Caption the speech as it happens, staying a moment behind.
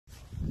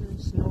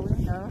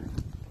Snowing now.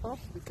 Oh,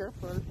 be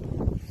careful.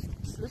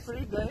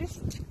 Slippery,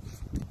 guys.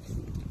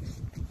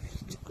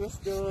 Because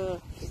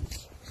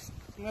it's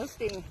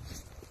melting.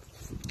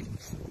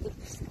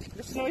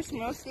 The snow is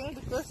melting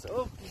because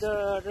of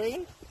the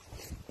rain.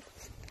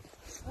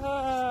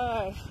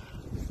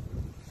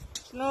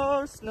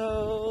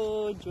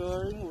 Snow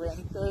during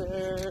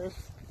winter.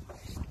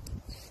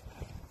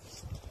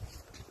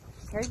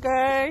 Hey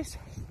guys,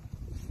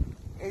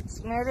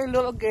 it's Mary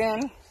Lol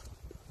again.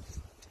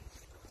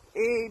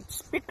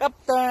 It's pick-up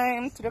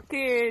time to the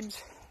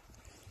kids.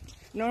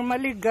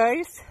 Normally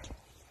guys,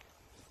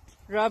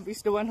 Rob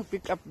is the one who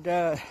pick up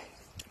the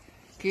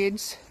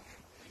kids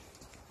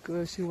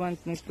because he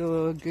wants me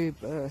to give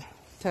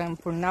time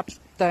for nap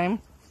time,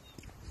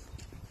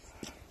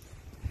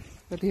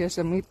 but he has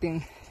a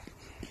meeting.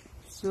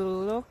 So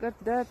look at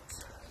that,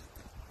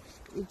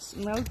 it's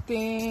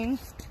melting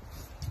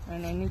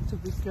and I need to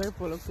be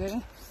careful,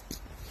 okay?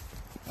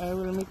 I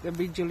will make a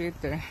video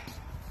later.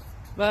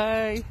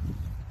 Bye!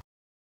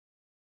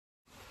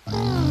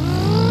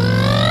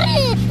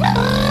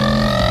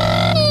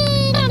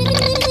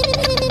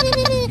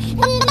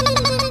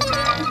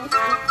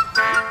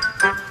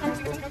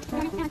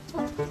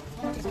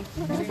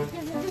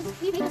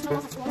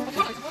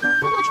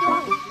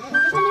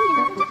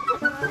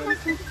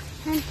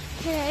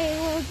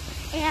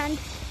 And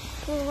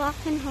we're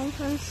walking home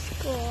from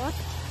school,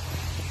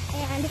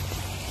 and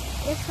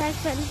it's my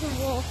friend's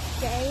wolf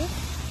day,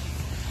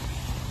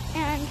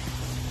 and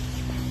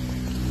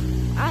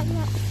I'm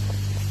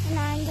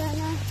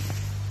gonna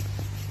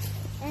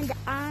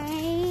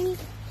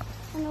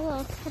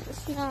look at the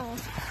snow.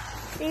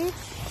 See?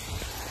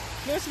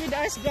 Close with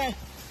us, guys.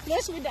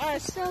 Close with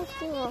us. So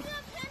cool.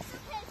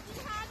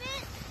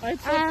 I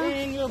put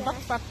in your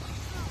backpack.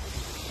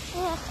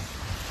 Look.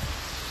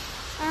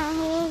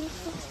 We're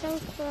so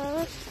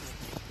close.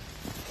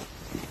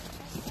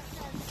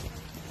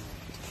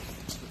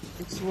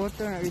 It's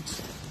water,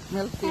 it's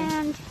melting.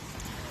 And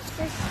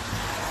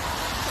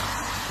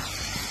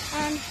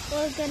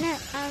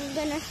I'm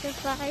gonna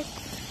surprise.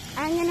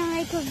 I'm gonna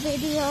make a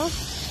video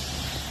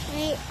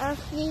of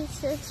me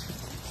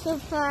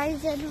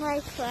surprising my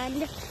friend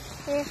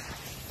with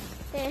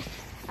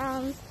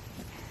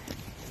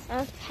a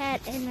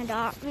pet and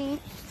adopt me.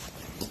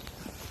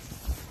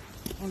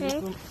 Only 2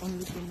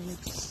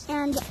 minutes.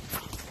 And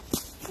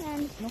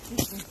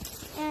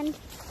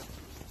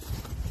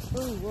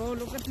oh wow,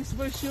 look at this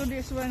boy. Show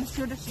this one.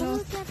 Show the snow.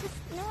 look at the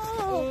snow.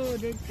 Oh,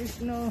 there's the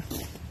snow.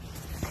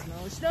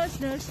 Snow.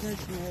 Snow.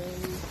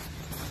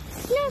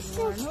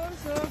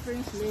 So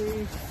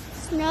friendly.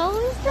 Snow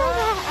is the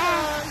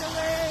On the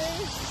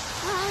way.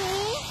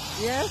 Mommy.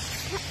 Yes.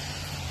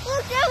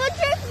 Look, that one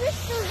takes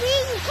Mr.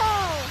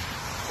 Vehicle.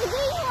 The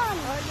big one.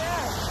 Oh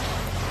yeah.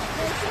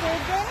 There's the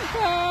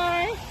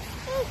car.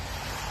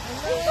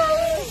 Hello.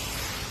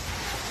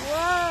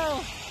 Wow.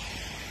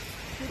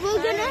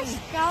 We're gonna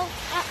stop.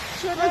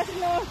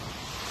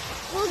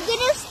 We're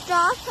gonna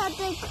stop at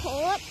the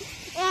court,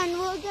 and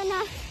we're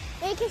gonna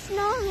make a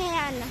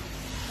snowman.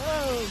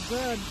 Oh,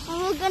 good. And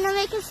we're gonna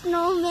make a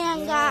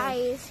snowman,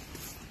 guys.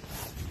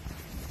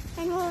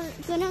 And we're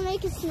gonna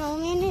make a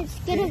snowman. It's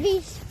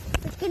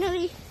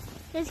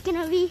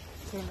gonna be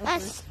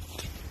us.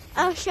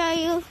 I'll show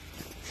you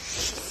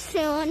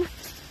soon.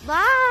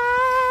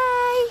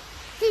 Bye.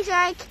 Please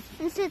like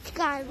and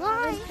subscribe.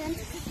 Bye.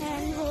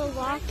 And we're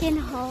walking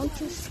home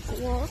to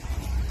school.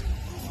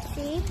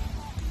 See?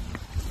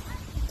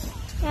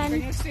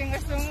 Can you sing a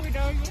song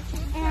without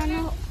YouTube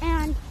channel?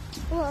 And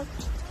look.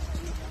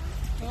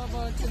 How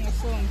about sing a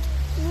song?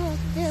 Look,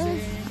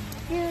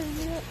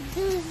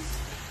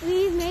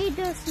 we made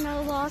the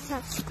snowballs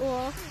at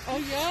school. Oh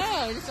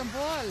yeah, it's a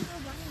ball.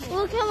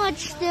 Look how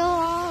much there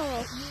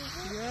are.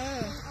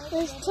 Yeah.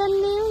 There's 10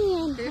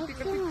 million. Okay, take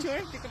a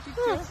picture. Take a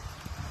picture.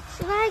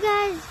 So bye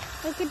guys.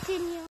 We'll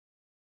continue.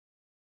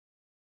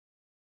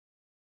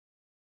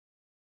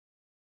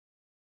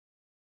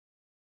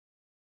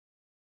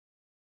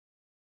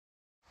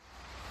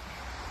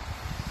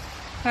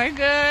 Hi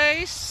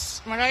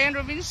guys, Marian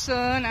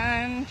Robinson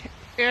and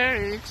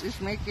Eric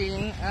is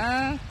making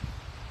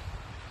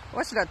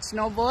what's that,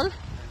 snowball?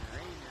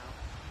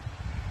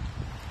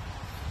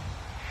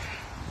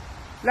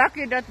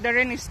 Lucky that the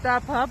rain is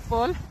stopped, huh,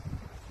 Paul?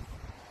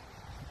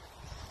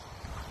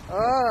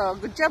 Oh,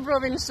 good job,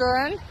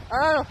 Robinson.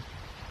 Oh,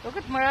 look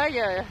at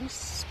Mariah.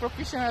 He's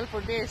professional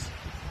for this.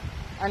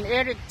 And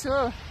Eric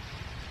too.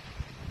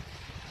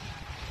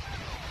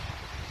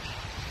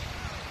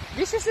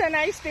 This is a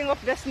nice thing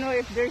of the snow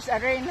if there's a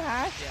rain,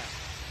 huh? Yeah.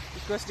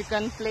 Because they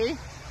can play.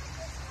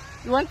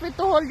 You want me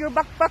to hold your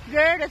backpack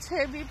there? That's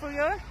heavy for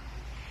you.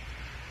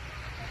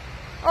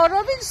 Oh,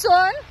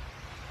 Robinson!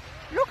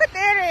 Look at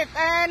Eric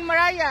and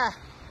Mariah.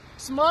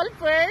 Small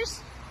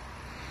first.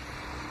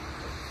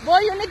 Boy,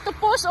 you need to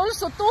pose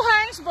also. 2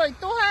 hands, boy.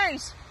 2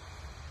 hands.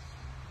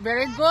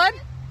 Very good.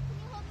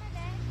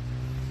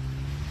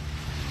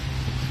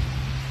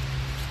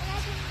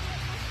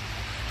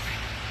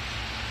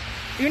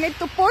 You need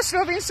to pose,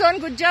 Robinson.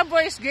 Good job,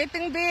 boys.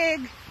 Getting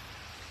big.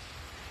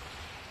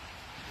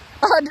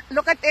 Oh,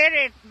 look at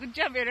Eric. Good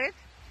job, Eric.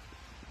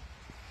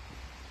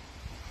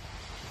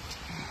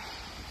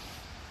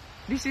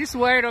 This is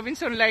why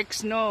Robinson likes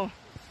snow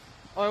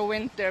or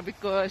winter,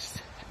 because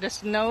the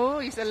snow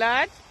is a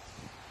lot.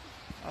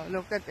 Oh,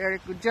 look at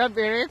Eric. Good job,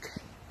 Eric.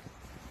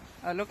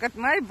 Oh, look at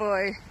my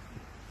boy.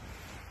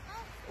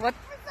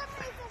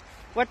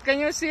 What can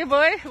you see,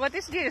 boy? What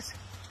is this?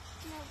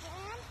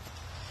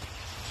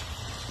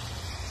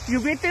 You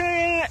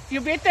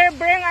better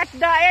bring at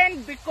the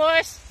end,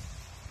 because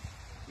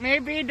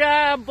maybe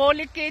the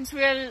bully kids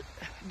will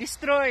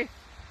destroy.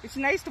 It's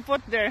nice to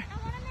put there.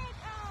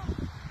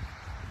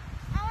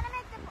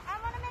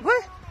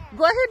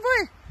 Go ahead,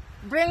 boy.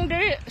 Bring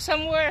the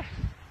somewhere,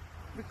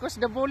 because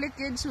the bully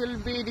kids will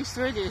be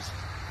destroyed this.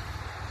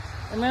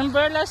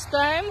 Remember last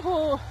time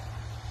who?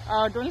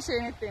 Don't say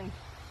anything.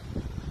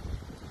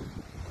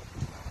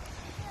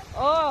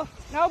 Oh,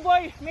 now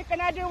boy, make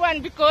another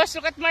one, because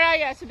look at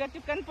Mariah, so that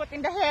you can put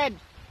in the head.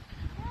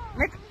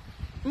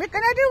 Make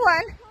another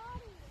one.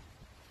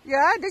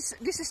 Yeah, this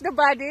is the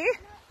body.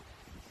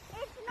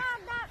 It's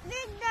not that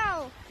big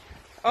though.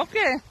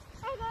 Okay.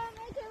 I gotta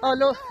make it. Oh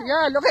look,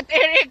 yeah, look at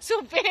Eric,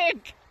 so big.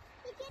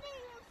 You can't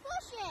even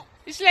push it.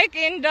 It's like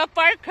in the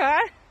park,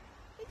 huh?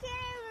 You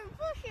can't even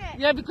push it.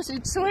 Yeah, because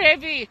it's so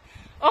heavy.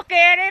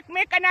 Okay, Eric,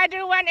 make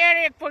another one,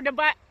 Eric, for the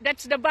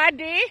that's the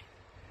body.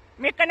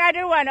 Make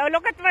another one. Oh,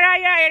 look at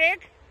Mariah,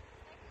 Eric.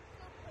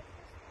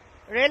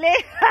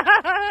 Really?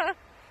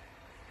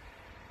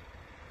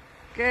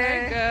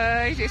 Okay,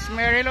 guys, it's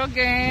Meryl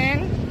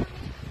again.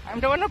 I'm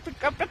the one who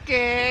picked up the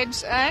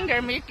kids, and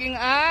they're making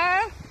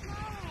a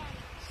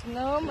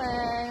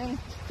snowman.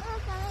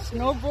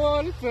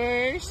 Snowball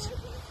first.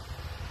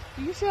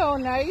 You see how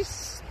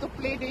nice to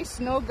play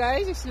this snow,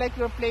 guys? It's like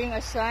you're playing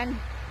a sand.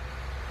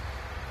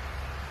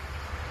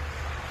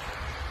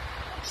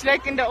 It's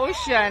like in the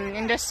ocean,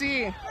 in the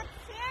sea. But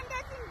sand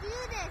doesn't do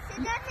this.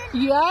 It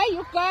doesn't. Yeah,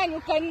 you can.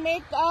 You can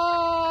make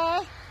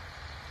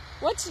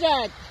what's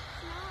that?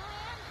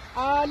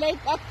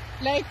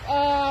 Like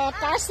a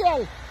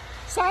castle,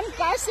 sand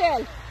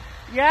castle.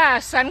 Yeah,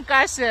 sand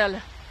castle.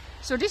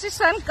 So this is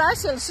sand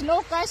castle,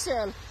 snow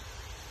castle.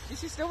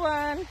 This is the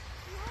one.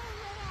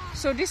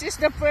 So this is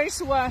the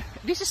first one.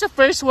 This is the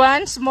first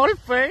one, small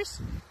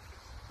first.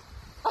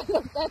 I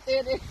love that,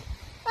 Eric.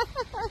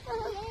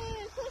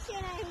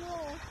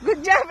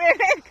 Good job,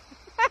 Eric.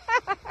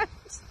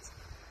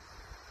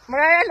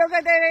 Mariah, look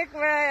at Eric.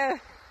 Mariah.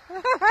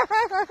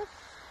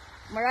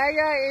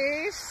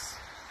 Mariah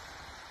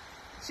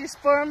she's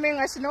forming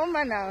a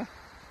snowman now.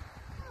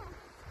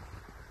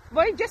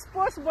 Boy, just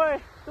pause,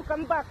 boy, to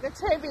come back. That's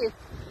heavy.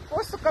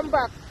 Pause to come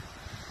back.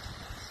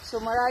 So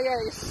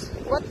Mariah is,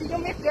 what do you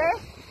make there?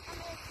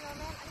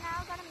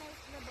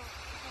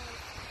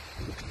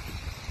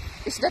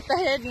 Is that the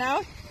head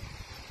now?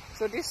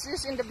 So this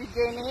is in the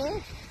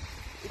beginning.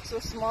 It's so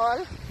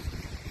small.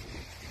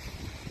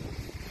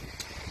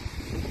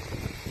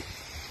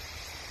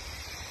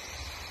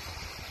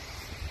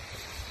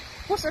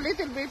 Push a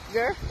little bit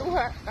there.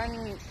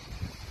 And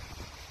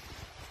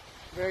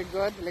very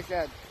good, like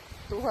that.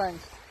 2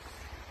 hands.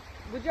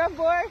 Good job,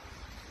 boy.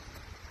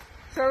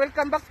 So we'll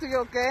come back to you,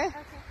 okay? Okay.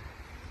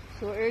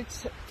 So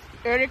it's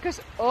Erica's.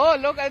 Oh,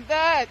 look at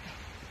that.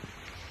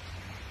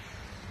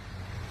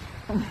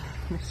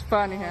 It's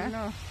funny, huh?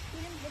 No.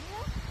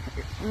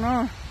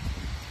 No.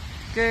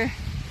 Okay.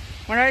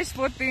 Mariah is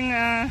putting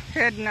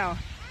head now.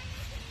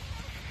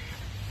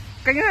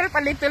 Can you help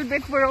a little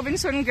bit for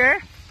Robinson, girl?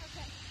 Okay.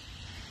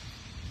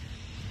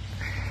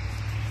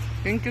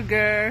 Thank you,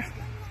 girl.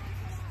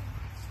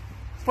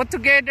 Put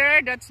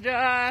together, that's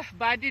the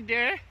body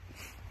there.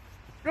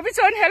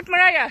 Robinson, help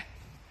Mariah.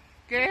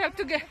 Okay, help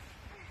together.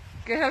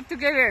 Okay, help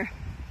together.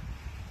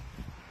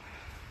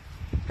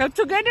 Help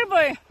together,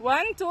 boy.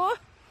 1, 2,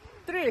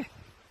 3.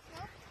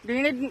 Do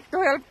you need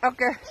to help?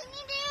 Okay.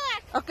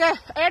 Okay,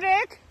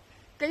 Eric,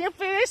 can you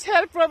please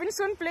help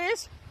Robinson,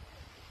 please?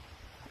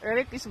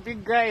 Eric is a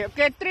big guy.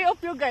 Okay, 3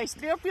 of you guys.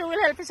 3 of you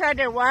will help each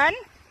other. 1,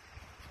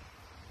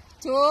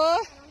 2,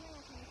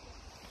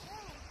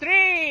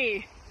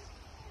 3.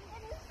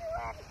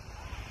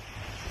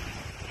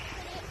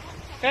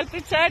 Help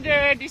each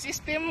other. This is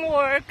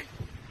teamwork.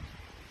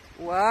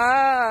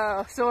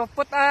 Wow. So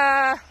put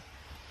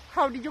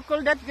how did you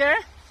call that, girl?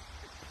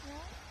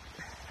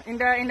 In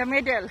the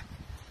middle.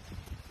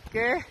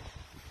 Okay.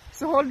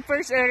 So hold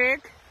first,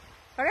 Eric.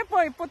 Hurry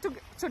boy, put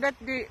so that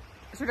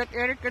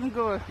Eric can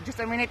go. Just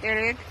a minute,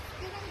 Eric.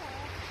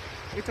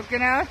 It's okay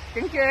now.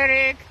 Thank you,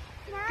 Eric.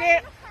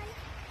 Okay.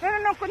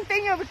 No,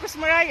 continue because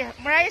Mariah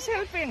is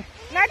helping.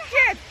 Not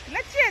yet.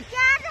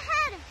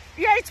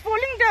 Yeah, it's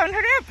falling down.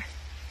 Hurry up.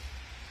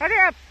 Hurry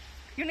up.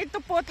 You need to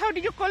put, how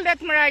did you call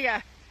that,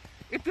 Mariah?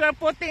 If you are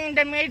putting in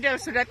the middle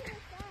so that,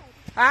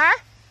 huh?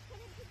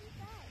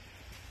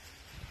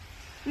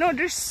 No,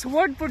 there's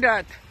word for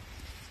that.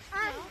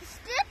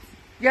 Stick?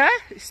 Yeah,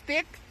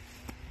 stick.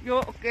 You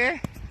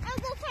okay?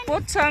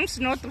 Put some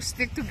snow to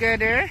stick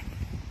together.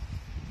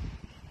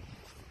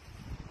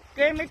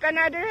 Okay, make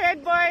another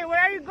head, boy. Where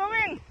are you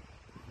going?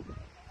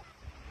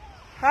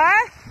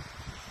 Huh?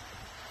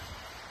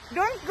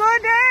 Don't go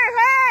there!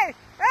 Hey!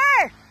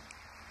 Hey!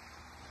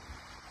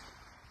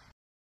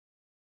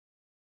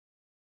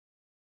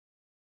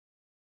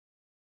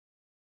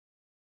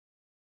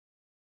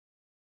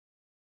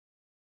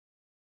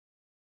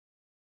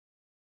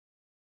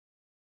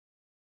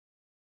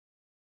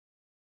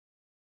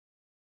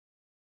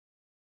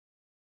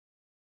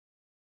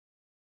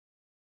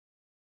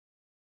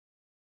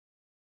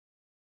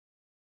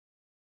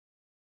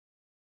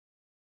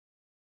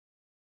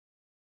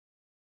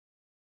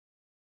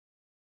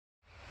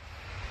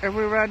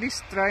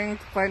 Everybody's trying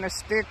to find a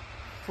stick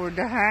for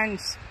the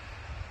hands.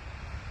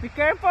 Be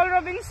careful,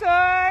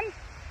 Robinson!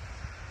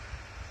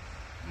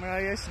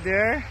 Mariah's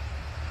there.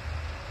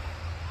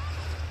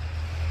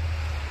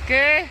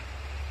 Okay.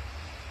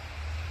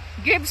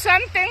 Give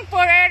something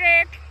for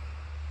Eric.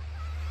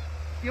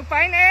 You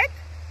find it?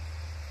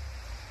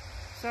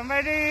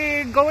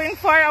 Somebody going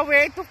far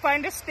away to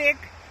find a stick.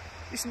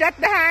 Is that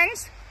the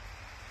hands?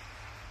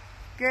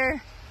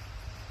 Okay.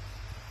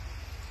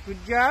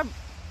 Good job.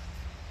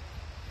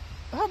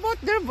 How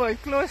about there, boy?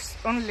 Close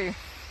only.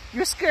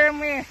 You scare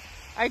me.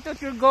 I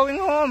thought you're going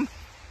home.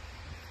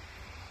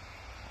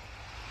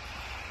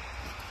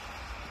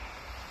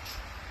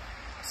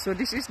 So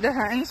this is the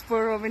hands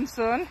for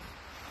Robinson.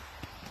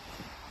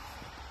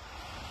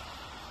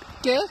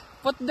 Okay,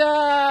 put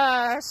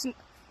the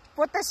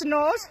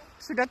snows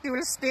so that it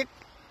will stick.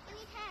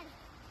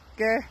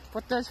 Okay,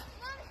 put the.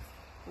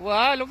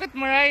 Wow, look at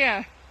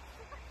Mariah.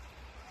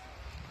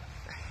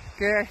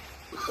 Okay.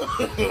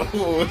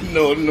 Oh,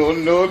 no, no,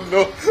 no,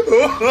 no.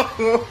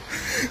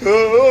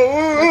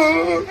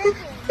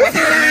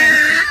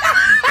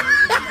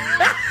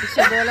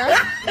 Isabella?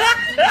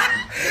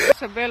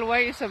 Isabel, why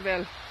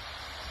Isabel?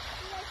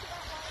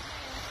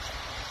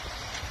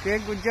 Okay,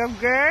 good job,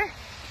 girl.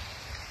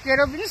 Okay,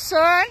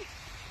 Robinson,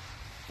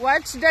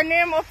 what's the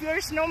name of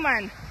your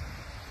snowman?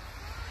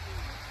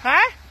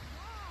 Huh?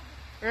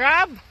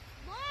 Rob?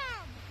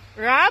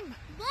 Rob?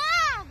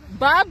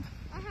 Bob?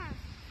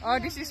 Oh,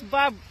 this is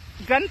Bob.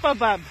 Grandpa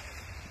Bob.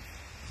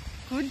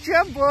 Good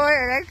job, boy.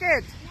 I like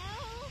it.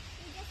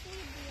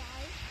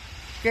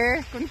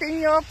 Okay,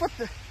 continue.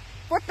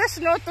 Put the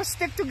snow to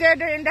stick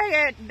together in the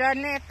head, the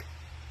neck.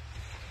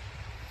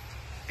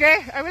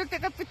 Okay, I will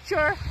take a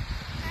picture.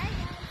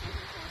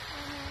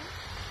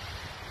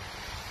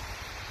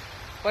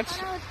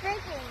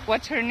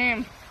 What's her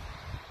name?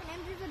 Her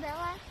name's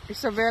Isabella.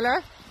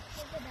 Isabella?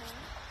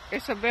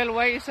 Isabel,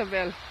 why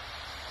Isabel?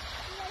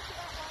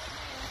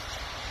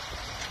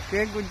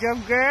 Okay, good job,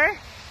 girl.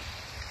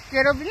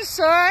 Okay,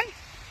 Robinson,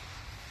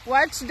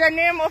 what's the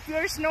name of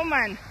your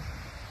snowman?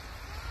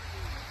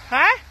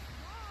 Huh?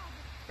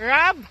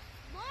 Rob?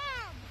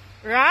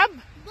 Rob?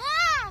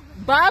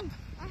 Bob?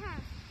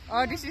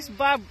 Oh, this is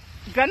Bob.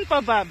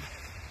 Grandpa Bob.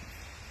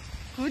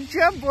 Good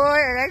job, boy.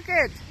 I like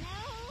it.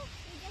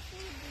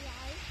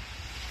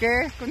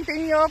 Okay,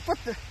 continue. Put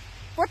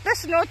the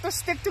snow to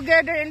stick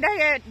together in the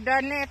head,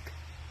 the neck.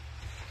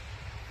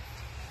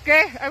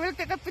 Okay, I will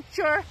take a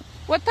picture.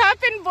 What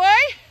happened,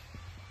 boy?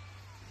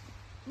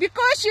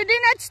 Because you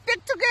did not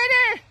stick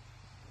together.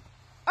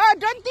 Oh,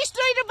 don't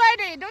destroy the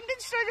body. Don't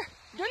destroy the...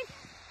 Don't...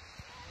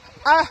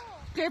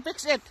 Okay,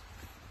 fix it.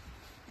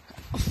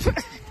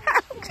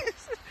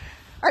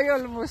 I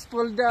almost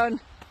pulled down.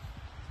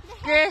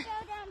 Okay.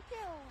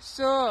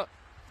 So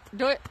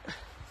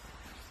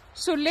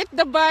let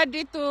the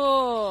body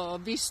to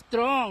be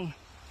strong.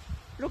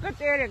 Look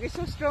at Eric. He's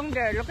so strong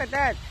there. Look at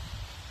that.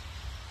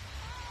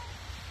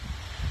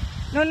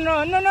 No,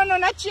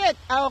 not yet.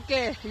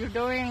 Okay. You're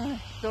doing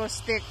to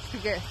stick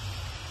together.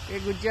 Okay,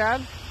 good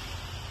job.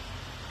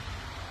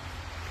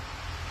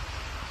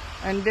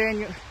 And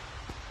then you...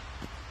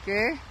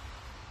 Okay.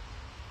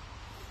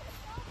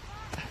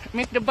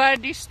 Make the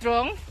body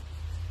strong.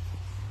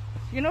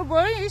 You know,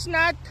 boy, it's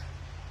not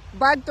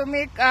bad to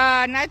make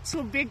not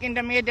so big in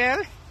the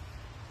middle.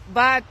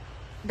 But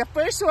the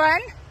first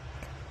one,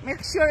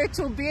 make sure it's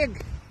so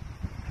big.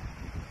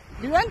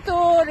 Do you want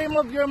to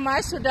remove your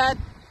mask so that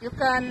you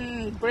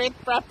can breathe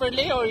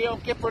properly, or you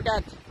okay for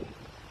that?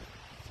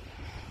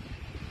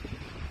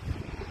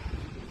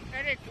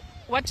 Eric,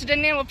 what's the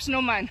name of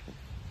snowman?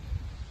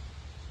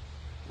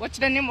 What's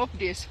the name of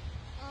this?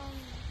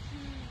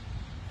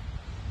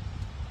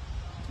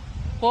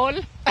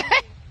 Paul?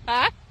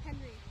 Huh?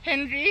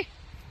 Henry?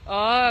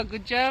 Oh,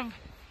 good job.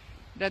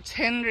 That's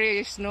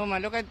Henry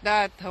snowman. Look at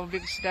that. How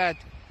big is that?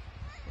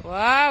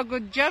 Wow,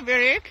 good job,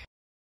 Eric.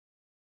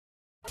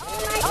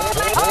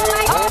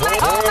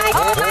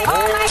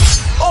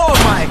 Oh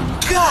my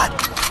God!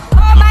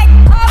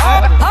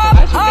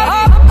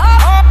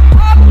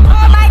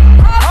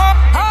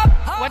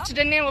 What's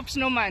the name of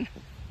snowman?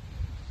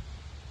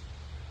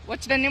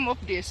 What's the name of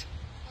this?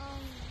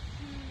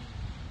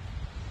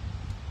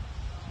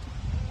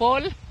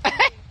 Paul?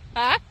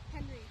 Huh?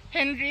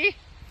 Henry?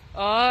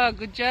 Oh,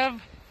 good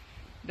job.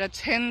 That's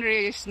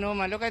Henry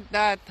snowman. Look at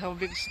that. How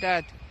big is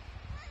that?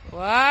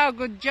 Wow,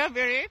 good job,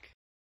 Eric.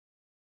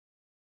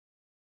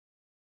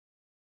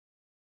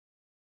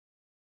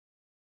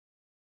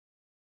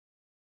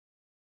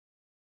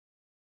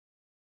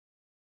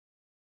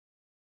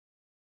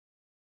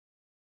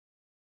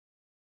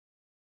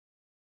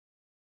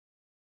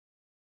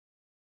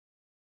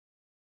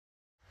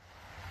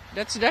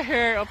 That's the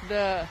hair of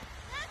the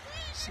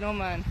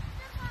snowman.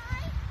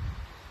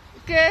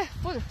 Okay,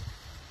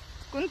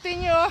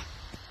 continue.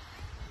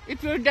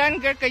 If you're done,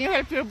 girl, can you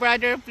help your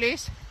brother,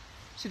 please?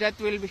 So that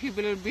he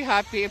will be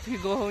happy if he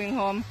going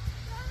home.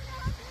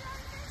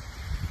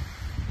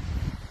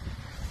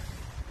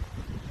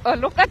 Oh,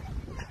 look at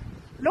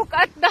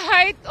the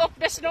height of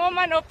the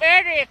snowman of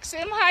Eric.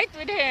 Same height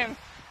with him.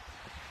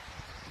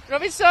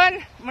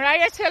 Robinson,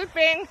 Mariah's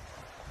helping.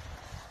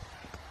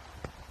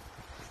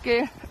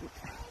 Okay.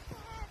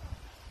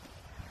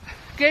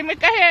 Okay,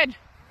 make a head.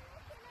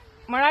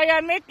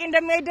 Mariah, make in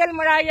the middle.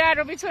 Mariah,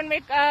 Robinson,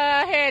 make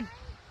a head.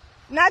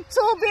 Not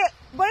too big.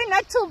 Boy,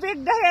 not too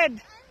big the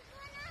head.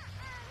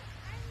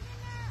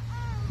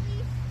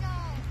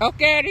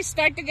 Okay,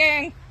 restart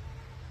again.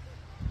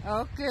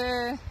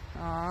 Okay.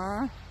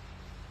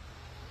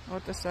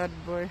 What a sad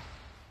boy.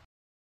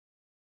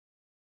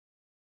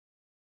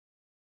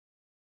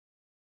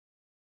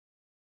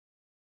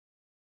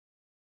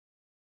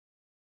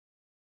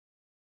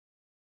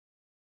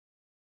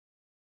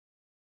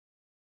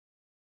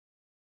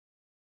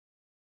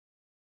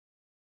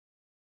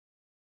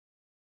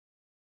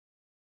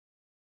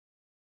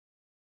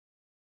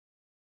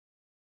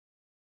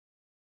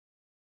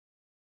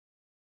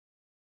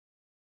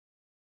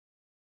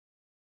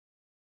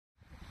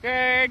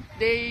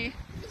 Birthday.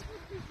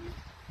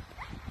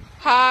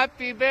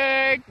 Happy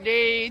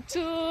birthday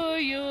to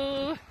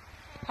you.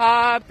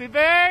 Happy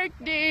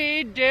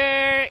birthday,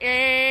 dear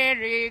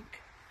Eric.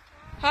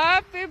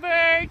 Happy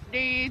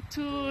birthday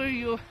to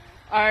you.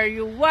 Are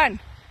you one?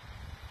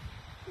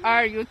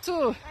 Are you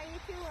two?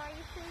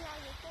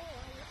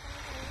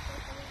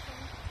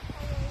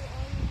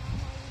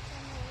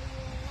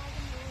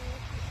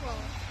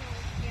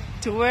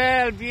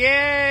 12.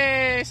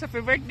 Yes. Happy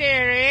birthday,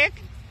 Eric.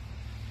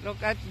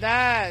 Look at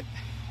that.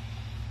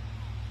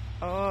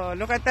 Oh,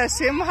 look at the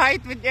same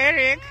height with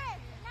Eric.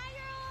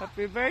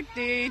 Happy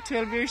birthday,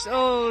 12 years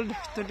old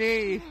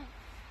today.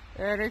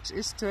 Eric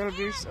is 12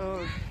 years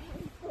old.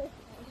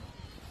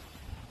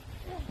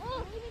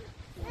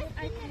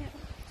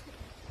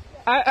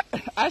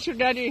 Ask your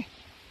daddy.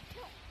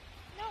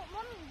 No,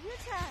 Mommy, you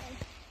try.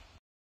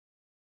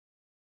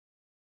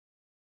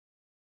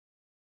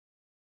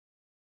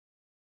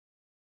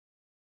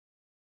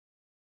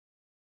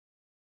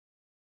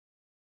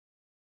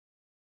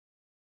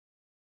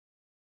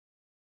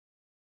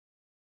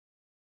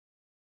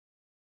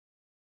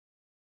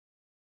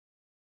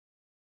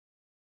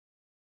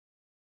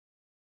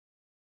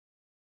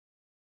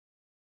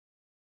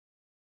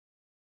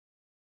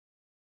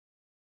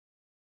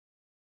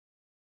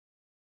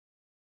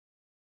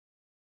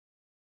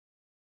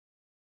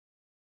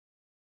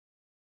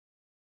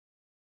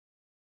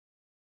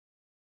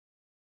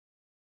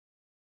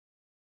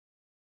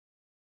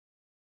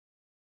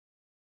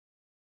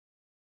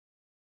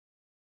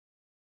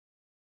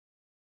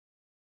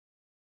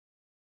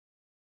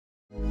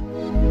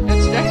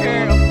 That's the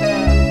hair of the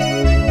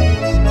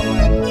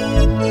snowman.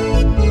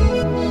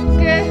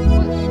 Okay,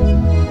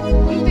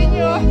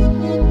 continue.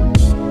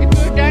 If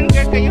you're done,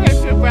 girl, can you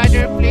help your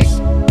brother, please?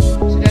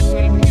 So that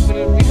he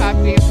will be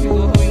happy if you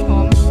go going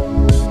home.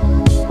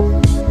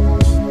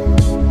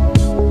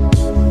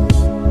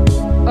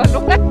 Oh,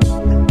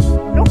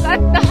 look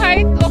at the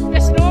height of the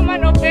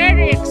snowman of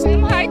Eric.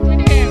 Same height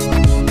with him.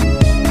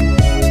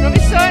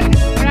 Robinson,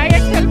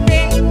 Mariah's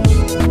helping.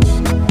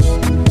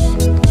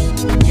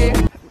 Okay.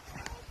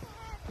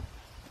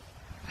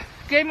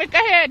 Okay, make a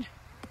head.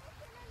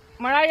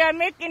 Mariah,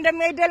 make in the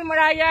middle.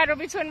 Mariah,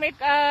 Robinson,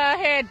 make a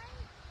head.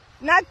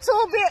 Not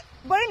too big.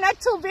 Boy, not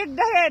too big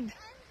the head.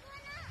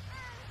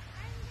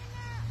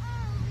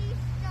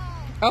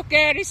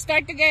 Okay,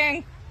 restart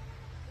again.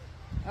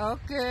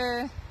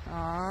 Okay.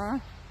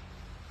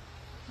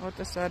 What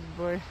a sad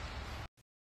boy.